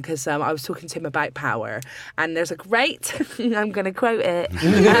 because I was talking to him about power. And there's a great, I'm going to quote it,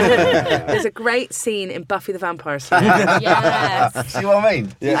 there's a great scene in Buffy the Vampire Slayer. Yes. See what I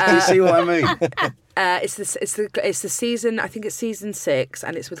mean? Yeah. Do you see what I mean? It's the season, I think it's season 6,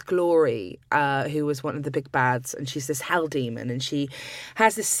 and it's with Glory, who was one of the big bads, and she's this hell demon, and she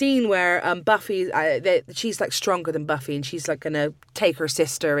has this scene where Buffy, she's like stronger than Buffy, and she's like gonna take her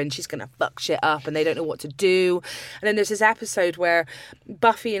sister, and she's gonna fuck shit up, and they don't know what to do. And then there's this episode where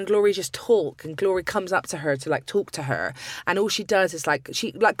Buffy and Glory just talk, and Glory comes up to her to like talk to her, and all she does is like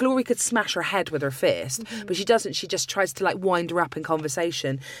Glory could smash her head with her fist, but she doesn't. She just tries to like wind her up in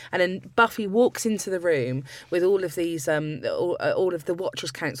conversation, and then Buffy walks into the room with all of these all of the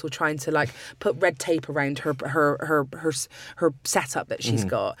Watchers Council trying to like put red tape around her setup that she's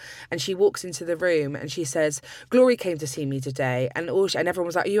got, and she walks into the room and she says, Glory came to see me today, and everyone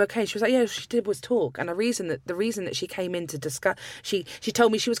was like, are you okay? She was like, yeah, she did was talk. And the reason that she came in to discuss, she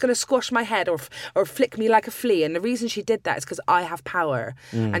told me she was going to squash my head or flick me like a flea, and the reason she did that is because I have power,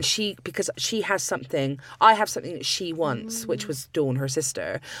 and because she has something, I have something that she wants, which was Dawn, her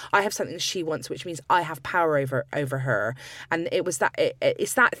sister. I have something that she wants, which means I have power over her. And it's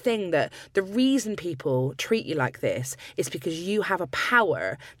that thing that the reason people treat you like this is because you have a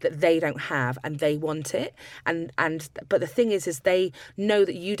power that they don't have, and they want it. But the thing is they know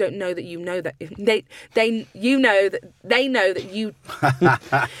that you don't know that you know that they know that you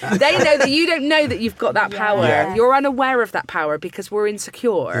they know that you don't know that you've got that power. Yeah. You're unaware of that power because we're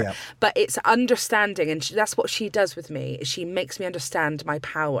insecure. Yeah. But it's understanding, and that's what she does with me. Is she makes me understand my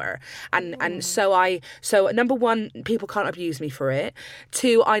power, and so number one, people can't abuse me for it.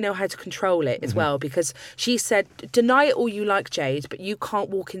 2, I know how to control it as well, because she said, deny it all you like, Jade, but you can't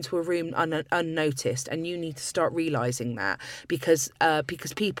walk into a room unnoticed, and you need to start realising that, because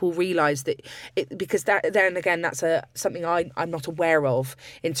people realise that then again that's something I'm not aware of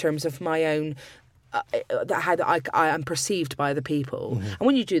in terms of my own how I am perceived by other people. And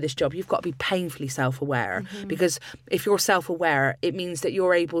when you do this job, you've got to be painfully self-aware, because if you're self-aware, it means that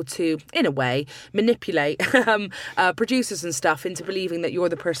you're able to, in a way, manipulate producers and stuff into believing that you're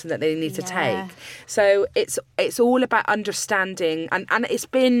the person that they need to take. So it's all about understanding, and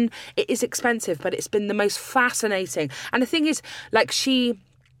it is expensive, but it's been the most fascinating. And the thing is, like,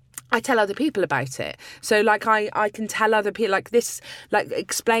 I tell other people about it. So, like, I can tell other people, like, this, like,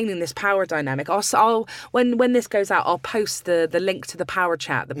 explaining this power dynamic. I'll when this goes out, I'll post the link to the power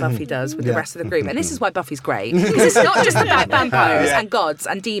chat that Buffy does with the rest of the group. And this is why Buffy's great. Because it's not just about vampires and gods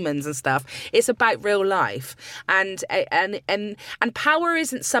and demons and stuff. It's about real life. And power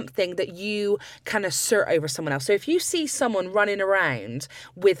isn't something that you can assert over someone else. So if you see someone running around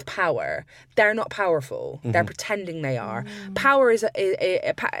with power, they're not powerful. They're pretending they are. Power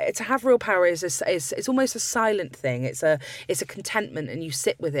to have real power is it's almost a silent thing. It's a contentment, and you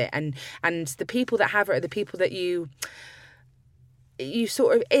sit with it. And the people that have it are the people that you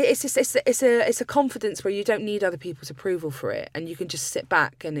sort of, it's a confidence where you don't need other people's approval for it, and you can just sit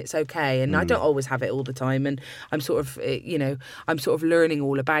back and it's okay. And I don't always have it all the time, and I'm sort of learning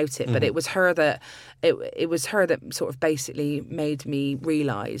all about it. But it was her that sort of basically made me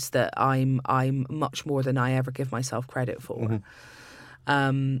realise that I'm much more than I ever give myself credit for.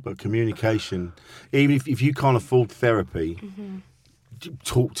 But communication, even if you can't afford therapy,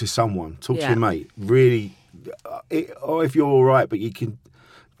 talk to someone, talk to your mate. Really, or if you're all right, but you can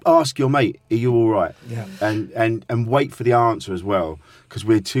ask your mate, "Are you all right?" Yeah. And wait for the answer as well, because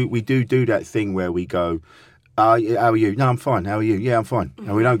we do that thing where we go, "How are you?" "No, I'm fine." "How are you?" "Yeah, I'm fine."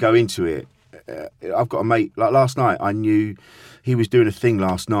 And we don't go into it. I've got a mate, like last night. I knew he was doing a thing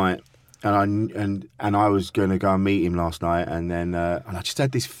last night. And I was going to go and meet him last night, and then and I just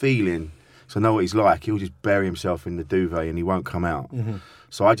had this feeling, so I know what he's like. He'll just bury himself in the duvet and he won't come out.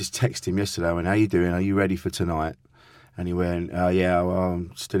 So I just texted him yesterday. I went, "How you doing? Are you ready for tonight?" And he went, "Yeah, well,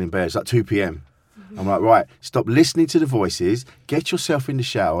 I'm still in bed. It's like 2 p.m. I'm like, "Right, stop listening to the voices, get yourself in the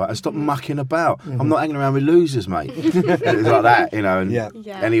shower and stop mucking about. I'm not hanging around with losers, mate." And it was like that, you know.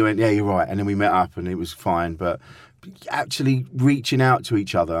 And he went, "Yeah, you're right." And then we met up and it was fine, but actually reaching out to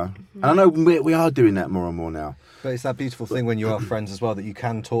each other. And I know we are doing that more and more now. But it's that beautiful thing when you are friends as well, that you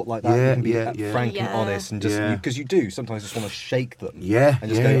can talk like that. You can be frank and honest, and just because you do sometimes just want to shake them. And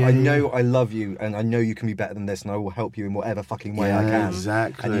just go, "I know I love you, and I know you can be better than this, and I will help you in whatever fucking way I can."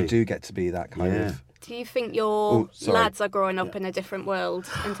 Exactly. And you do get to be that kind of. Do you think your lads are growing up in a different world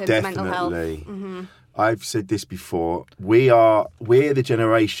in terms of mental health? I've said this before. We're the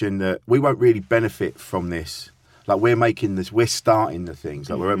generation that we won't really benefit from this. Like, we're making this, we're starting the things,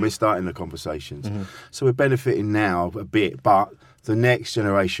 like we're starting the conversations. So we're benefiting now a bit, but the next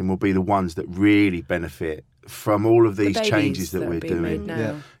generation will be the ones that really benefit from all of these changes that we're doing.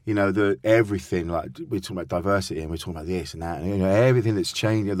 You know, everything, like we're talking about diversity and we're talking about this and that, and, you know, everything that's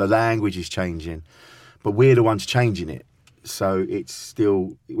changing, the language is changing, but we're the ones changing it. So it's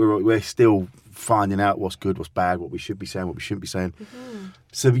still, we're still finding out what's good, what's bad, what we should be saying, what we shouldn't be saying.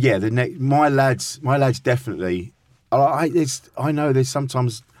 So yeah, my lads definitely. I know there's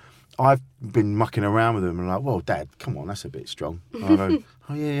sometimes I've been mucking around with them and like, "Well, Dad, come on, that's a bit strong." I go,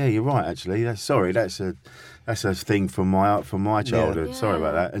 "Oh yeah, you're right. Actually, that's a thing from my childhood. Sorry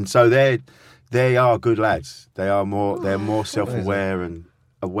about that." And so they are good lads. They're more self-aware and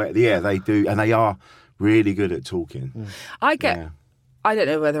aware. Yeah, they do, and they are really good at talking. I don't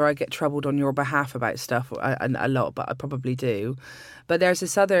know whether I get troubled on your behalf about stuff a lot, but I probably do. But there's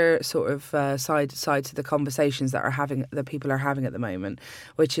this other sort of side to the conversations that people are having at the moment,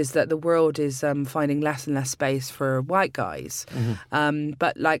 which is that the world is finding less and less space for white guys.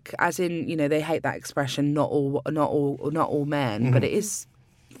 But like, as in, you know, they hate that expression, not all men, but it's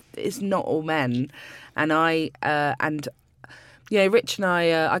not all men, and you know, Rich and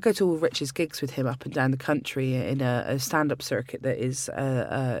I go to all Rich's gigs with him up and down the country in a stand-up circuit that is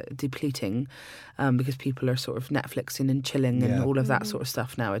depleting because people are sort of Netflixing and chilling and all of that sort of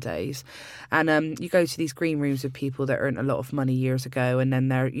stuff nowadays. And you go to these green rooms with people that earned a lot of money years ago, and then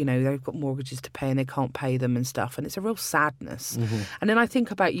they've got mortgages to pay and they can't pay them and stuff, and it's a real sadness. And then I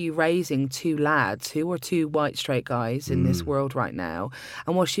think about you raising two white straight guys in this world right now,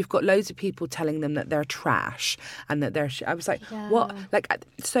 and whilst you've got loads of people telling them that they're trash and that I was like, what? Like,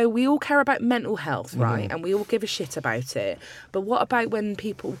 so we all care about mental health, right? And we all give a shit about it. But what about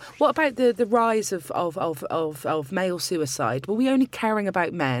the rise of male suicide? Were we only caring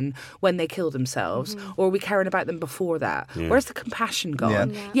about men when they kill themselves, or are we caring about them before that? Where's the compassion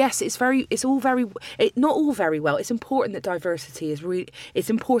gone? Yes, it's all very not all very well. It's important that diversity is really, it's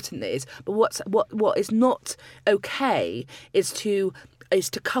important that it is, but what is not okay is to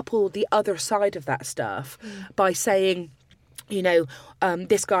couple the other side of that stuff by saying, you know,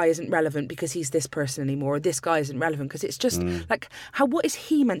 this guy isn't relevant because he's this person anymore, or this guy isn't relevant because it's just like, what is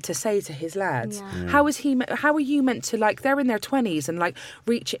he meant to say to his lads? How are you meant to, like, they're in their 20s and like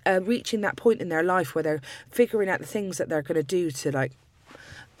reaching that point in their life where they're figuring out the things that they're going to do to like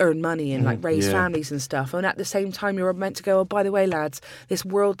earn money and like raise families and stuff. And at the same time, you're meant to go, oh, by the way, lads, this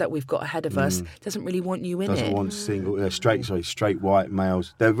world that we've got ahead of us doesn't really want you in it. Doesn't want straight white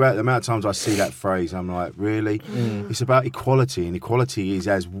males. The amount of times I see that phrase, I'm like, really? It's about equality, and equality is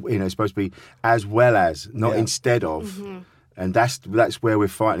it's supposed to be as well as, not instead of. And that's where we're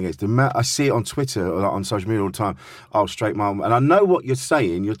fighting against. I see it on Twitter or on social media all the time. Oh, straight male, and I know what you're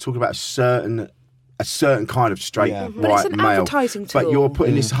saying. You're talking about a certain kind of straight white but it's an male. Advertising tool. But you're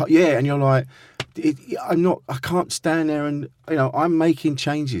putting this, and you're like, I can't stand there and I'm making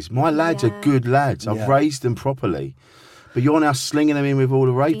changes. My lads are good lads. I've raised them properly. But you're now slinging them in with all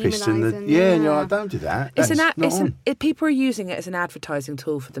the rapists and and you're like, don't do that. People are using it as an advertising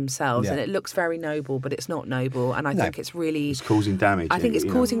tool for themselves, and it looks very noble, but it's not noble. And I think it's causing damage. I think it's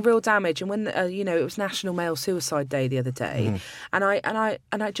causing real damage. And when it was National Male Suicide Day the other day, and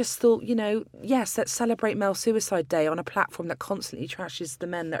I just thought, yes, let's celebrate Male Suicide Day on a platform that constantly trashes the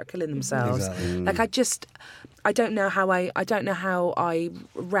men that are killing themselves. Exactly. Like I don't know how I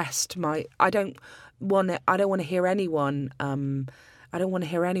rest my. I don't want to hear anyone. I don't want to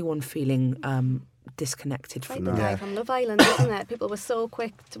hear anyone feeling disconnected from the guy from Love Island, isn't it? People were so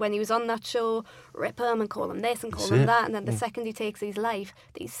quick to, when he was on that show, rip him and call him this and call him that, and then the second he takes his life,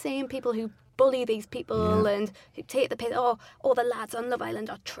 these same people who bully these people and who take the piss, all the lads on Love Island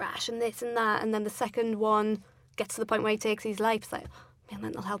are trash and this and that, and then the second one gets to the point where he takes his life, it's like,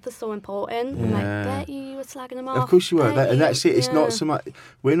 mental health is so important. And bet you were slagging them off. Of course you were, and that's it. It's not so much.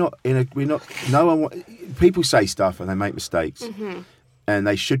 People say stuff and they make mistakes, and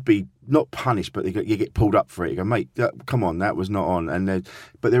they should be not punished, but you get pulled up for it. You go, mate, come on, that was not on.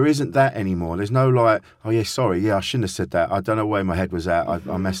 But there isn't that anymore. There's no like, oh yeah, sorry, I shouldn't have said that. I don't know where my head was at.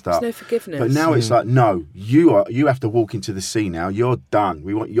 I messed up. There's no forgiveness. But now it's like, no, you have to walk into the sea now. You're done.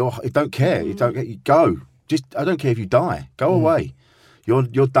 I don't care. You go. I don't care if you die. Go away.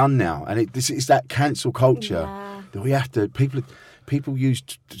 You're done now, and it's that cancel culture that we have to. People use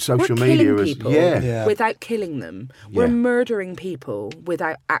social media as without killing them. We're murdering people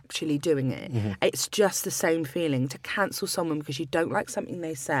without actually doing it. It's just the same feeling. To cancel someone because you don't like something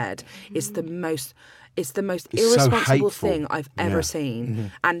they said is the most. It's the most irresponsible thing I've ever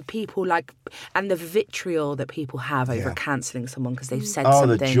seen. And people and the vitriol that people have over cancelling someone because they've said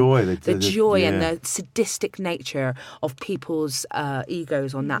something. The joy. The joy and the sadistic nature of people's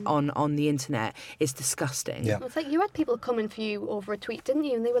egos on that on the internet is disgusting. Well, it's like you had people coming for you over a tweet, didn't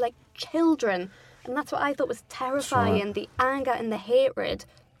you? And they were like children. And that's what I thought was terrifying. Right. The anger and the hatred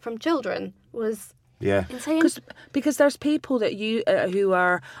from children was... insane. Because there's people that who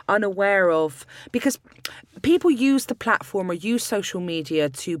are unaware of, because people use the platform or use social media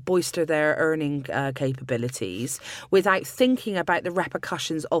to bolster their earning capabilities without thinking about the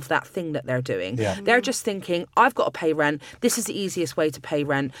repercussions of that thing that they're doing. They're just thinking, I've got to pay rent. This is the easiest way to pay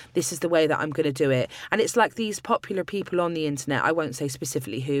rent. This is the way that I'm going to do it. And it's like these popular people on the internet. I won't say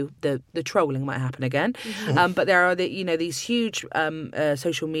specifically who. The trolling might happen again. But there are these huge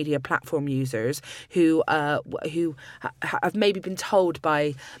social media platform users who have maybe been told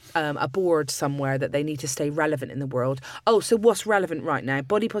by a board somewhere that they need to stay relevant in the world. Oh, so what's relevant right now?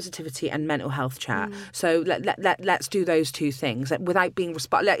 Body positivity and mental health chat. So let's do those two things without being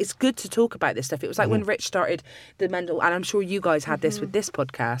responsible. It's good to talk about this stuff. It was like when Rich started the mental, and I'm sure you guys had this with this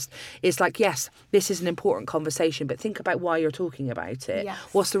podcast. It's like, yes, this is an important conversation, but think about why you're talking about it. Yes.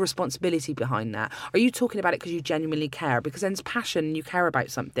 What's the responsibility behind that? Are you talking about it because you genuinely care? Because then it's passion and you care about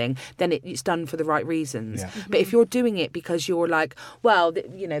something, then it's done for the right reasons. But if you're doing it because you're like, well,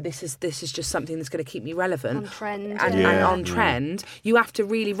 this is just something that's going to keep me relevant and on trend, you have to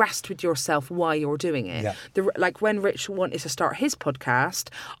really rest with yourself why you're doing it. Like when Rich wanted to start his podcast,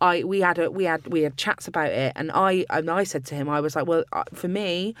 we had chats about it, and I said to him, I was like, well, for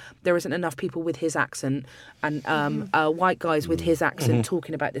me, there isn't enough people with his accent and white guys with his accent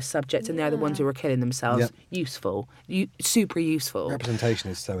talking about this subject, and they're the ones who are killing themselves. Useful, super useful.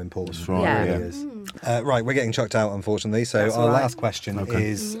 Representation is so important. That's right. It really is. Right, we're getting chucked out, unfortunately. So our last question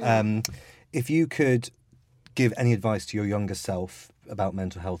is, if you could give any advice to your younger self about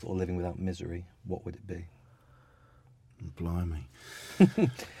mental health or living without misery, what would it be? Blimey. Just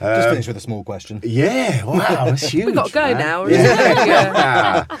finish with a small question. Yeah, wow, that's huge. We've got to go now.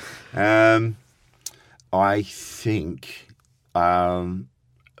 I think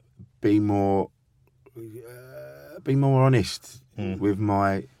be more honest with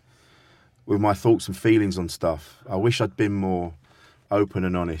my thoughts and feelings on stuff. I wish I'd been more open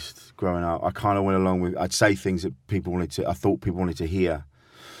and honest growing up. I kind of went along with, I'd say things that I thought people wanted to hear,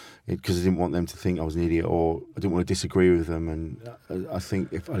 because I didn't want them to think I was an idiot, or I didn't want to disagree with them. And I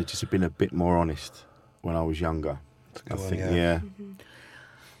think if I'd just been a bit more honest when I was younger,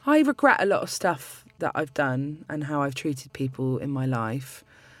 I regret a lot of stuff that I've done and how I've treated people in my life.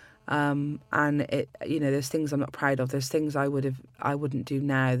 And it, there's things I'm not proud of. There's things I wouldn't do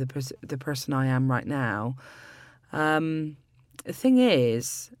now. The person I am right now. The thing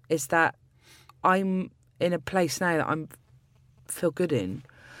is that I'm in a place now that I feel good in,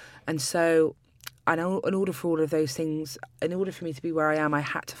 and so I know in order for all of those things, in order for me to be where I am, I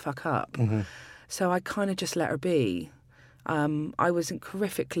had to fuck up. Mm-hmm. So I kind of just let her be. I was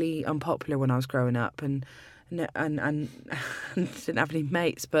horrifically unpopular when I was growing up, and didn't have any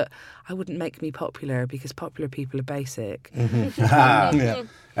mates, but I wouldn't make me popular because popular people are basic. Yeah.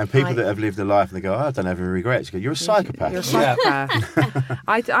 And people that have lived a life and they go, I don't have any regrets. You go, you're a psychopath. You're a psychopath.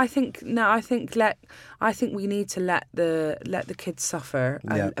 I think we need to let the kids suffer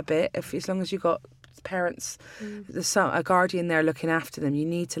a bit. As long as you've got parents, a guardian there looking after them, you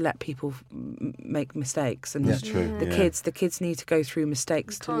need to let people make mistakes. And that's true. The kids need to go through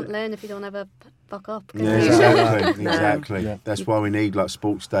mistakes. You can't learn if you don't ever fuck up. Yeah, exactly. Yeah. That's why we need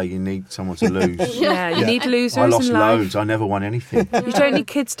sports day. You need someone to lose. You need losers. I lost in life. loads. I never won anything. You don't need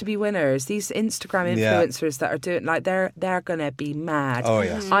kids to be winners. These Instagram influencers that are doing they're gonna be mad. Oh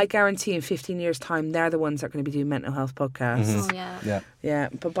yes. I guarantee in 15 years' time they're the ones that are going to be doing mental health podcasts. Oh, yeah.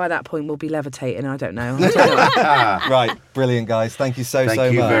 But by that point we'll be levitating. I don't know. Right, brilliant guys. Thank you so much.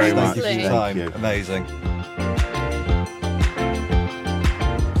 Thank you very much. Thank you for your time. Amazing.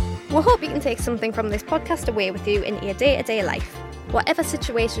 We hope you can take something from this podcast away with you into your day-to-day life. Whatever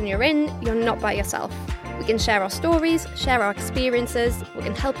situation you're in, you're not by yourself. We can share our stories, share our experiences. We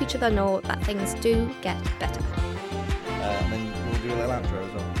can help each other know that things do get better. And then we'll do a little outro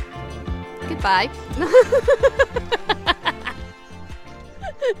as well. Goodbye.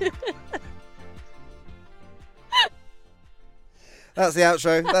 That's the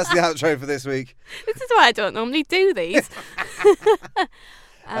outro. That's the outro for this week. This is why I don't normally do these.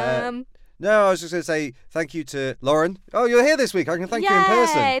 No, I was just going to say thank you to Lauren. Oh, you're here this week. I can thank you in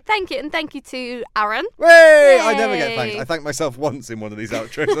person. Thank you, and thank you to Aaron. Hey! I never get thanked. I thank myself once in one of these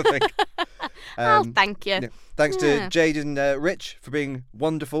outros, I think. I'll thank you. Yeah. Thanks to Jade and Rich for being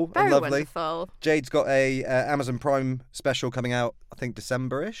wonderful Very and lovely. Wonderful. Jade's got a Amazon Prime special coming out, I think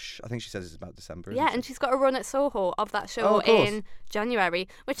December-ish. I think she says it's about December. Yeah, and she's got a run at Soho of that show of course. in January,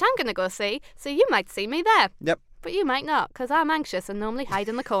 which I'm going to go see. So you might see me there. Yep. But you might not, because I'm anxious and normally hide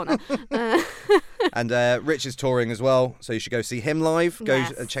in the corner. And Rich is touring as well, so you should go see him live. Go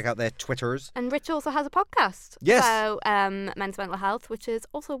and check out their Twitters. And Rich also has a podcast. Yes. So, Men's Mental Health, which is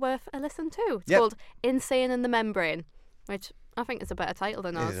also worth a listen to. It's Yep. called Insane in the Membrane, which I think is a better title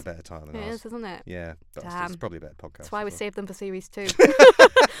than ours. It is a better title than ours. ours. It is, isn't it? Yeah. It's probably a better podcast. That's why we saved them for series 2.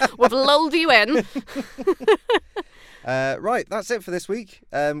 We've lulled you in. Right, that's it for this week.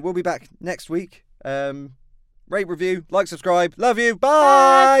 We'll be back next week. Rate, review, like, subscribe. Love you.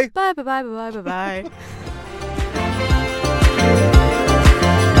 Bye. Bye, bye, bye, bye, bye, bye.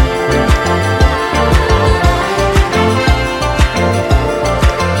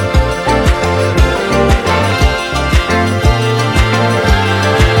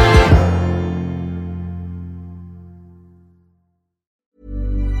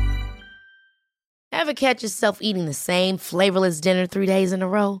 Ever catch yourself eating the same flavorless dinner 3 days in a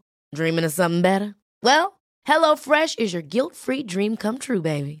row? Dreaming of something better? Well, HelloFresh is your guilt-free dream come true,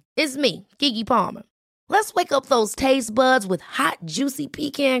 baby. It's me, Keke Palmer. Let's wake up those taste buds with hot, juicy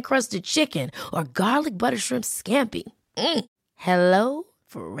pecan-crusted chicken or garlic butter shrimp scampi. Hello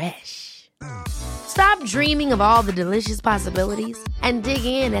Fresh. Stop dreaming of all the delicious possibilities and dig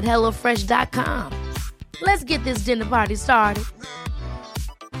in at HelloFresh.com. Let's get this dinner party started.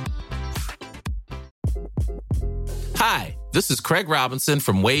 Hi, this is Craig Robinson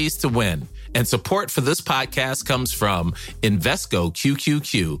from Ways to Win, and support for this podcast comes from Invesco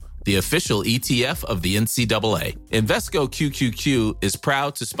QQQ, the official ETF of the NCAA. Invesco QQQ is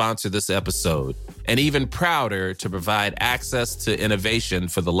proud to sponsor this episode, and even prouder to provide access to innovation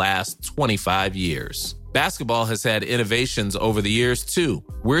for the last 25 years. Basketball has had innovations over the years, too.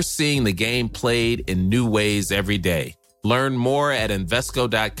 We're seeing the game played in new ways every day. Learn more at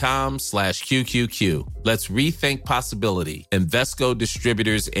Invesco.com/QQQ. Let's rethink possibility. Invesco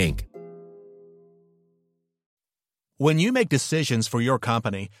Distributors, Inc. When you make decisions for your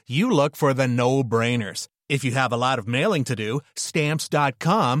company, you look for the no-brainers. If you have a lot of mailing to do,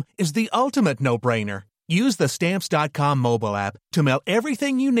 Stamps.com is the ultimate no-brainer. Use the Stamps.com mobile app to mail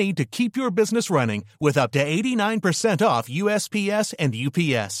everything you need to keep your business running with up to 89% off USPS and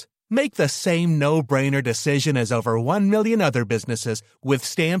UPS. Make the same no-brainer decision as over 1 million other businesses with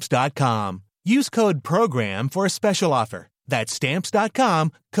Stamps.com. Use code PROGRAM for a special offer. That's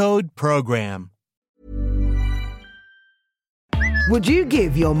Stamps.com, code PROGRAM. Would you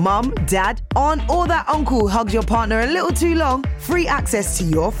give your mum, dad, aunt, or that uncle who hugs your partner a little too long free access to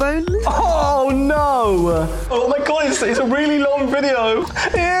your phone? Oh no! Oh my god, it's a really long video.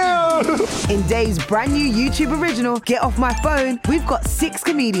 Ew! In Dave's brand new YouTube original, Get Off My Phone, we've got 6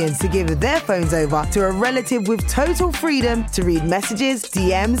 comedians to give their phones over to a relative with total freedom to read messages,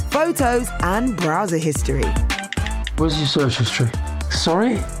 DMs, photos, and browser history. Where's your search history?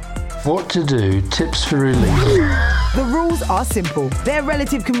 Sorry? What to do, tips for relief. The rules are simple. Their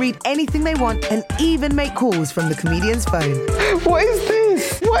relative can read anything they want and even make calls from the comedian's phone. What is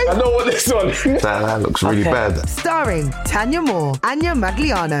this? I know what this one is. That looks really bad. Starring Tanya Moore, Anya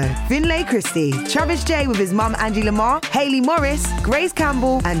Magliano, Finlay Christie, Travis J with his mum Angie Lamar, Hayley Morris, Grace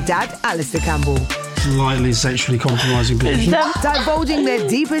Campbell, and dad Alistair Campbell. Slightly sexually compromising people. Divulging their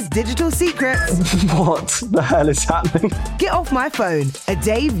deepest digital secrets. What the hell is happening? Get Off My Phone, a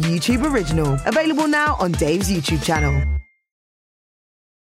Dave YouTube original. Available now on Dave's YouTube channel.